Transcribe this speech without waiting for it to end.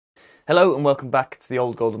Hello and welcome back to the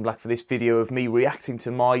Old Gold and Black for this video of me reacting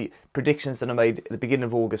to my predictions that I made at the beginning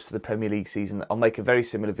of August for the Premier League season. I'll make a very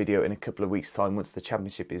similar video in a couple of weeks' time once the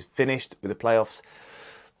Championship is finished with the playoffs.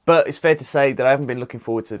 But it's fair to say that I haven't been looking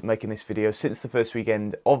forward to making this video since the first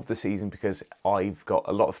weekend of the season because I've got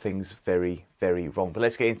a lot of things very, very wrong. But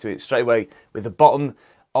let's get into it straight away with the bottom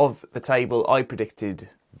of the table. I predicted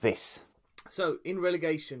this. So, in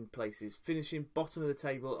relegation places, finishing bottom of the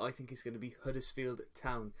table, I think is going to be Huddersfield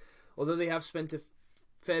Town. Although they have spent a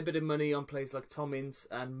fair bit of money on players like Tom Ince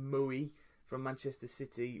and Mui from Manchester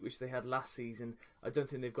City, which they had last season, I don't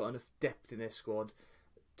think they've got enough depth in their squad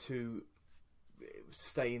to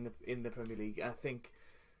stay in the Premier League. And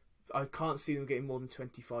I can't see them getting more than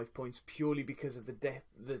 25 points purely because of the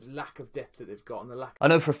lack of depth that they've got and the lack. I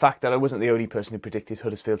know for a fact that I wasn't the only person who predicted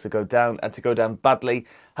Huddersfield to go down and to go down badly.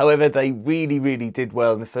 However, they really, really did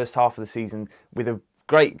well in the first half of the season with a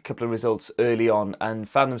great couple of results early on and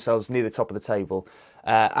found themselves near the top of the table.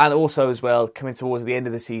 And also as well, coming towards the end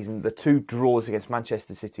of the season, the two draws against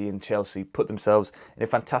Manchester City and Chelsea put themselves in a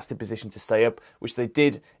fantastic position to stay up, which they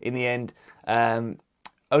did in the end.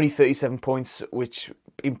 Only 37 points, which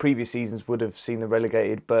in previous seasons would have seen them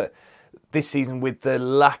relegated, but this season with the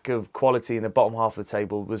lack of quality in the bottom half of the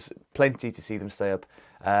table was plenty to see them stay up.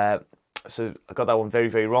 So I got that one very,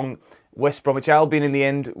 very wrong. West Bromwich Albion in the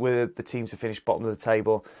end were the teams to finish bottom of the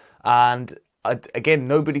table. And again,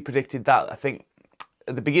 nobody predicted that. I think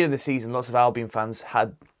at the beginning of the season, lots of Albion fans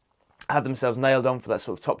had themselves nailed on for that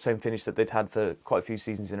sort of top 10 finish that they'd had for quite a few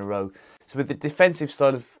seasons in a row. So with the defensive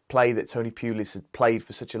style of play that Tony Pulis had played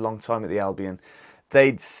for such a long time at the Albion,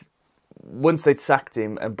 once they'd sacked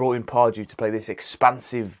him and brought in Pardew to play this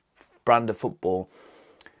expansive brand of football,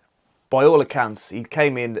 by all accounts, he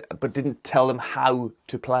came in but didn't tell them how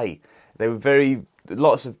to play. There were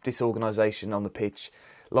lots of disorganisation on the pitch,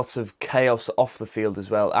 lots of chaos off the field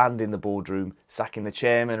as well, and in the boardroom, sacking the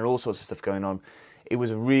chairman and all sorts of stuff going on. It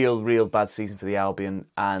was a real, real bad season for the Albion,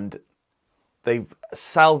 and they've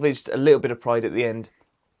salvaged a little bit of pride at the end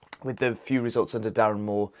with the few results under Darren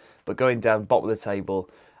Moore, but going down bottom of the table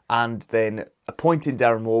and then appointing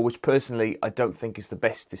Darren Moore, which personally I don't think is the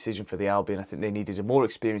best decision for the Albion. I think they needed a more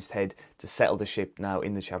experienced head to settle the ship now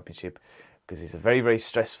in the Championship, because it's a very, very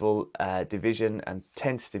stressful division and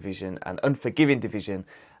tense division and unforgiving division.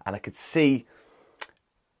 And I could see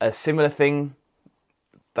a similar thing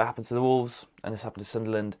that happened to the Wolves and has happened to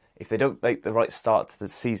Sunderland. If they don't make the right start to the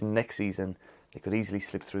season next season, they could easily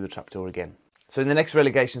slip through the trapdoor again. So in the next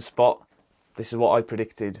relegation spot, this is what I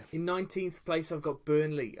predicted. In 19th place, I've got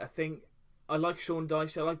Burnley. I like Sean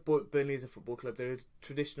Dyche. I like Burnley as a football club. They're a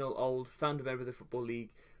traditional old founder member of the Football League.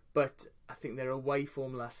 But I think their away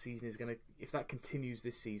form last season is going to, if that continues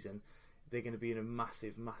this season, they're going to be in a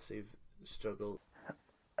massive, massive struggle.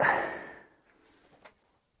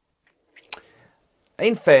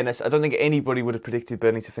 In fairness, I don't think anybody would have predicted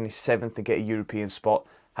Burnley to finish 7th and get a European spot.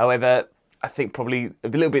 However, I think probably a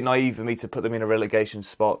little bit naive of me to put them in a relegation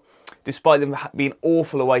spot. Despite them being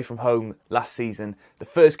awful away from home last season, the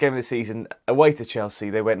first game of the season, away to Chelsea,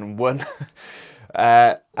 they went and won.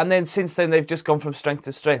 And then since then, they've just gone from strength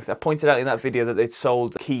to strength. I pointed out in that video that they'd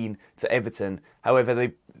sold Keane to Everton.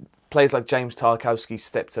 However, players like James Tarkowski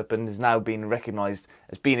stepped up and has now been recognised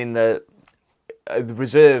as being in the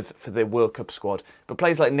reserve for the World Cup squad. But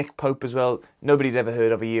players like Nick Pope as well, nobody had ever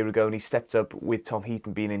heard of a year ago, and he stepped up with Tom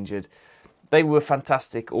Heaton being injured. They were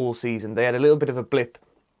fantastic all season. They had a little bit of a blip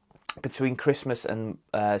between Christmas and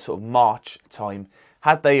sort of March time.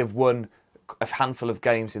 Had they have won a handful of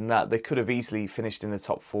games in that, they could have easily finished in the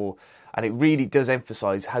top 4. And it really does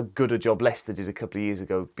emphasise how good a job Leicester did a couple of years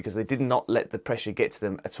ago, because they did not let the pressure get to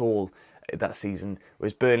them at all that season.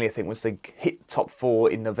 Whereas Burnley, I think, once they hit top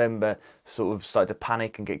 4 in November, sort of started to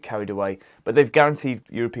panic and get carried away. But they've guaranteed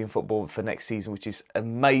European football for next season, which is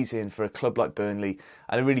amazing for a club like Burnley.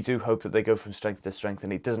 And I really do hope that they go from strength to strength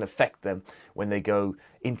and it doesn't affect them when they go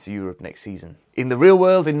into Europe next season. In the real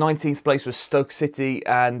world, in 19th place was Stoke City,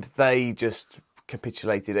 and they just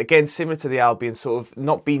capitulated. Again, similar to the Albion, sort of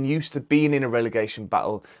not being used to being in a relegation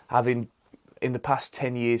battle, having in the past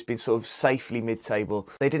 10 years been sort of safely mid-table.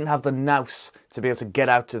 They didn't have the nous to be able to get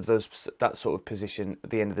out of that sort of position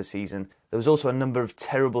at the end of the season. There was also a number of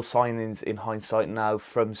terrible signings in hindsight now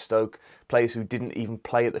from Stoke, players who didn't even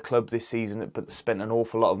play at the club this season but spent an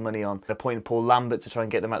awful lot of money on. Appointing Paul Lambert to try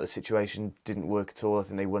and get them out of the situation didn't work at all. I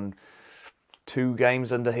think they won 2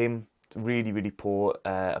 games under him. Really, really poor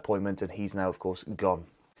appointment, and he's now, of course, gone.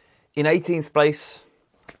 In 18th place,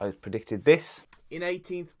 I predicted this. In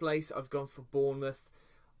 18th place, I've gone for Bournemouth.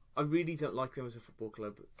 I really don't like them as a football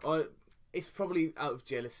club. It's probably out of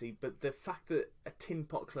jealousy, but the fact that a tin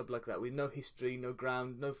pot club like that, with no history, no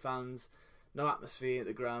ground, no fans, no atmosphere at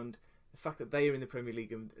the ground, the fact that they are in the Premier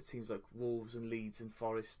League and it seems like Wolves and Leeds and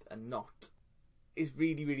Forest are not, is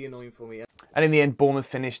really, really annoying for me. And in the end, Bournemouth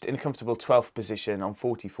finished in a comfortable 12th position on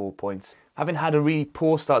 44 points. Having had a really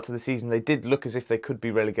poor start to the season, they did look as if they could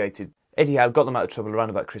be relegated. Eddie Howe got them out of trouble around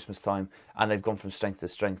about Christmas time, and they've gone from strength to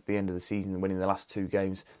strength at the end of the season, winning the last 2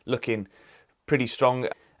 games, looking pretty strong.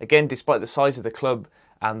 Again, despite the size of the club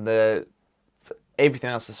and everything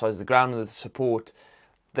else, the size of the ground and the support,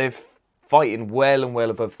 they're fighting well and well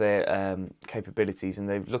above their capabilities, and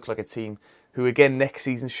they look like a team who, again, next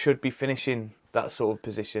season should be finishing that sort of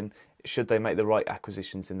position should they make the right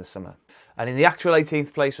acquisitions in the summer. And in the actual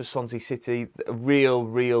 18th place was Swansea City. A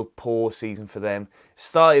real poor season for them.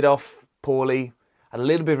 Started off poorly, had a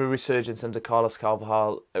little bit of a resurgence under Carlos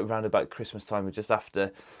Carvalhal around about Christmas time or just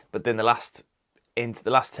after, but then the last 10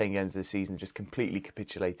 games of the season just completely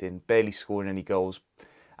capitulating, barely scoring any goals,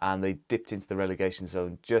 and they dipped into the relegation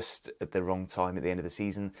zone just at the wrong time at the end of the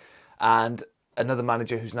season. And another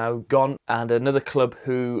manager who's now gone, and another club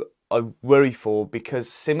who I worry for, because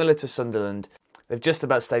similar to Sunderland, they've just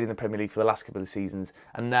about stayed in the Premier League for the last couple of seasons,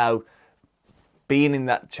 and now being in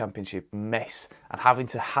that Championship mess and having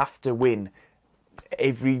to win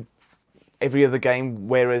every other game,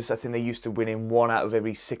 whereas I think they used to win in 1 out of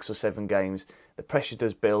every 6 or 7 games. The pressure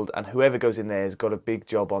does build, and whoever goes in there has got a big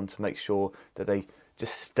job on to make sure that they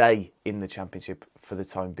just stay in the Championship for the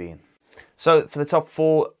time being. So for the top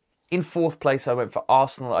 4, in 4th place I went for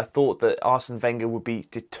Arsenal. I thought that Arsene Wenger would be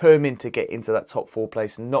determined to get into that top 4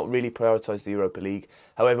 place and not really prioritise the Europa League.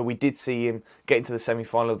 However, we did see him get into the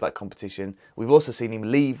semi-final of that competition. We've also seen him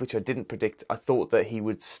leave, which I didn't predict. I thought that he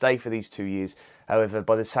would stay for these 2 years. However,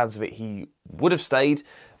 by the sounds of it, he would have stayed,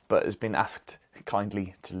 but has been asked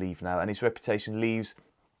kindly to leave now. And his reputation leaves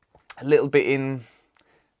a little bit in,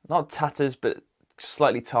 not tatters, but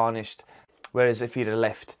slightly tarnished. Whereas if he'd have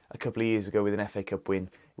left a couple of years ago with an FA Cup win,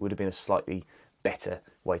 it would have been a slightly better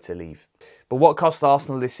way to leave. But what cost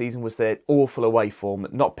Arsenal this season was their awful away form.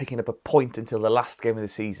 Not picking up a point until the last game of the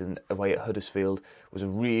season away at Huddersfield was a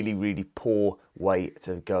really poor way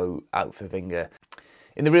to go out for Wenger.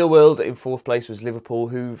 In the real world, in 4th place was Liverpool,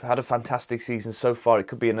 who've had a fantastic season so far. It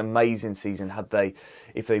could be an amazing season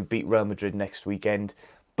if they beat Real Madrid next weekend.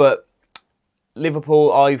 But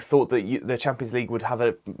Liverpool, I thought that the Champions League would have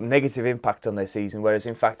a negative impact on their season, whereas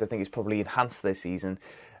in fact I think it's probably enhanced their season.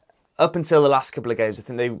 Up until the last couple of games, I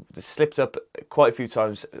think they slipped up quite a few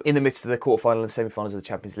times in the midst of the quarterfinal and semi-finals of the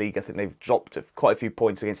Champions League. I think they've dropped quite a few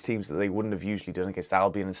points against teams that they wouldn't have usually done, against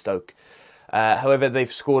Albion and Stoke. However,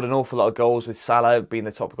 they've scored an awful lot of goals, with Salah being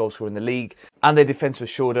the top goal scorer in the league, and their defence was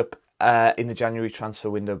shored up in the January transfer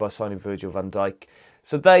window by signing Virgil van Dijk.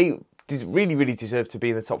 So they really deserve to be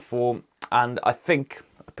in the top 4, and I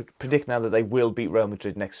predict now that they will beat Real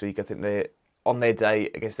Madrid next week. I think they're on their day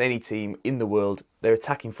against any team in the world. Their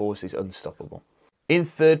attacking force is unstoppable. In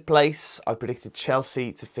 3rd place, I predicted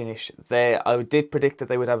Chelsea to finish there. I did predict that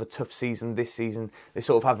they would have a tough season this season. They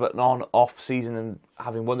sort of have an on-off season, and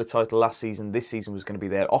having won the title last season, this season was going to be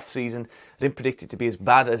their off season. I didn't predict it to be as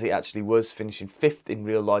bad as it actually was, finishing 5th in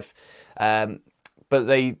real life. But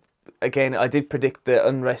I did predict the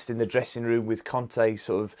unrest in the dressing room with Conte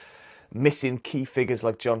sort of missing key figures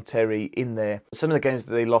like John Terry in there. Some of the games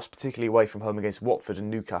that they lost, particularly away from home against Watford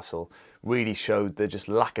and Newcastle, really showed the just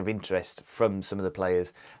lack of interest from some of the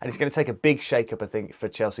players. And it's going to take a big shake-up, I think, for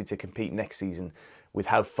Chelsea to compete next season with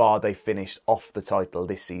how far they finished off the title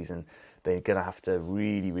this season. They're going to have to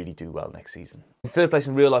really do well next season. In 3rd place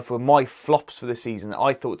in real life were my flops for the season.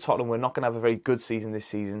 I thought Tottenham were not going to have a very good season this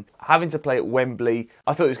season. Having to play at Wembley,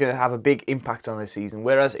 I thought it was going to have a big impact on their season.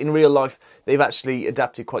 Whereas in real life, they've actually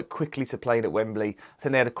adapted quite quickly to playing at Wembley. I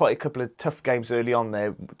think they had quite a couple of tough games early on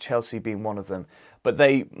there, Chelsea being one of them. But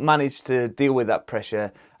they managed to deal with that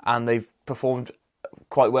pressure, and they've performed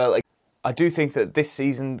quite well. I do think that this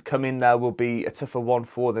season coming now will be a tougher one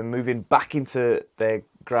for them, moving back into their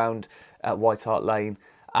ground at White Hart Lane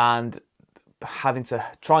and having to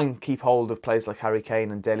try and keep hold of players like Harry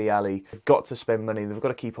Kane and Dele Alli. They've got to spend money. They've got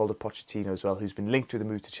to keep hold of Pochettino as well, who's been linked with a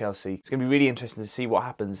move to Chelsea. It's going to be really interesting to see what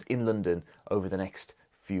happens in London over the next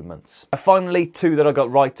few months. Finally, 2 that I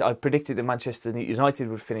got right. I predicted that Manchester United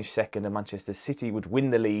would finish 2nd and Manchester City would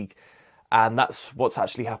win the league. And that's what's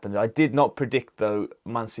actually happened. I did not predict, though,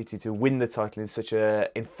 Man City to win the title in such an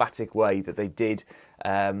emphatic way that they did.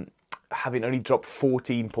 Having only dropped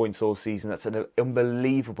 14 points all season, that's an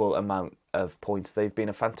unbelievable amount of points. They've been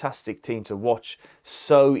a fantastic team to watch.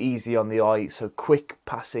 So easy on the eye, so quick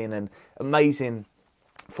passing and amazing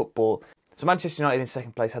football. So Manchester United in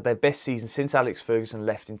second place had their best season since Alex Ferguson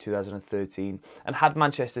left in 2013. And had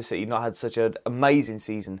Manchester City not had such an amazing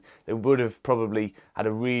season, they would have probably had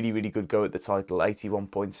a really, really good go at the title. 81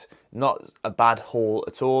 points, not a bad haul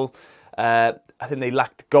at all. I think they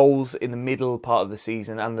lacked goals in the middle part of the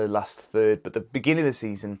season and the last third. But the beginning of the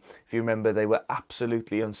season, if you remember, they were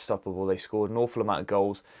absolutely unstoppable. They scored an awful amount of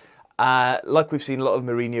goals. Like we've seen a lot of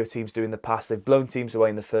Mourinho teams do in the past, they've blown teams away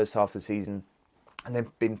in the first half of the season and then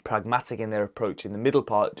been pragmatic in their approach in the middle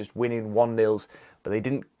part, just winning 1-0s, but they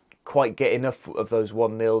didn't quite get enough of those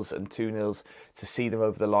 1-0s and 2-0s to see them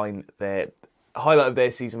over the line. Their highlight of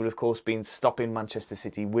their season would, of course, been stopping Manchester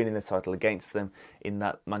City winning the title against them in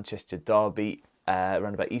that Manchester derby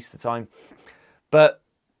around about Easter time. But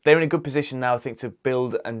they're in a good position now, I think, to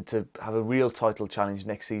build and to have a real title challenge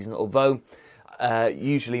next season, although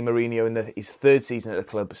usually Mourinho in his third season at the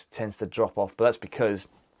club tends to drop off, but that's because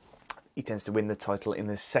he tends to win the title in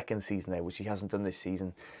the second season there, which he hasn't done this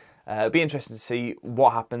season. It'll be interesting to see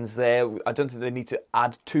what happens there. I don't think they need to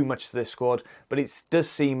add too much to their squad, but it does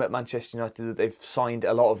seem at Manchester United that they've signed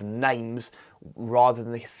a lot of names rather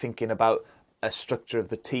than thinking about a structure of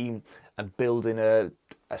the team and building a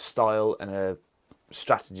style and a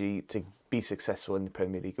strategy to be successful in the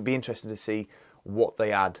Premier League. It'll be interesting to see what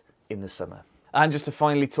they add in the summer. And just to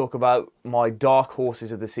finally talk about my dark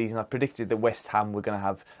horses of the season, I predicted that West Ham were going to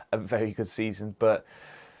have a very good season, but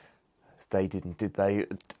they didn't, did they?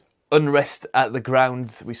 Unrest at the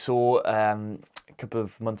ground we saw a couple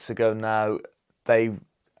of months ago now. The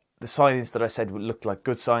signings that I said looked like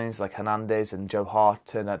good signings, like Hernandez and Joe Hart,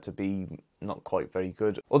 turned out to be not quite very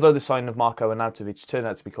good. Although the signing of Marko Arnautovic turned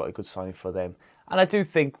out to be quite a good signing for them. And I do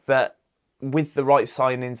think that with the right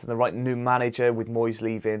signings and the right new manager, with Moyes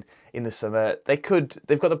leaving in the summer, they've got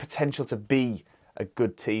the potential to be a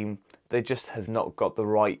good team. They just have not got the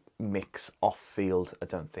right mix off field, I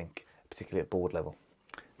don't think, particularly at board level.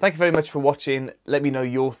 Thank you very much for watching. Let me know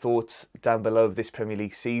your thoughts down below of this Premier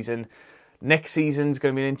League season. Next season's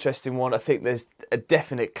going to be an interesting one. I think there's a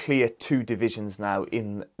definite clear two divisions now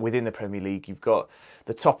within the Premier League. You've got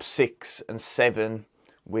the top 6 and 7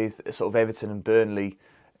 with sort of Everton and Burnley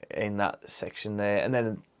in that section there, and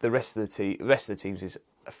then the rest of the teams is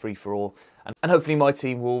a free for all. And hopefully my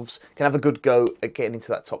team Wolves can have a good go at getting into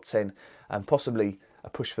that top 10 and possibly a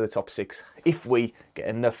push for the top 6 if we get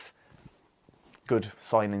enough good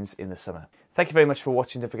signings in the summer. Thank you very much for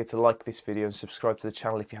watching. Don't forget to like this video and subscribe to the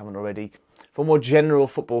channel if you haven't already. For more general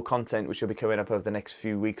football content, which will be coming up over the next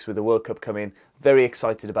few weeks with the World Cup coming, very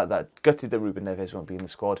excited about that. Gutted that Ruben Neves won't be in the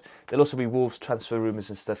squad. There'll also be Wolves transfer rumours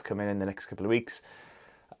and stuff coming in the next couple of weeks.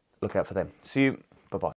 Look out for them. See you. Bye-bye.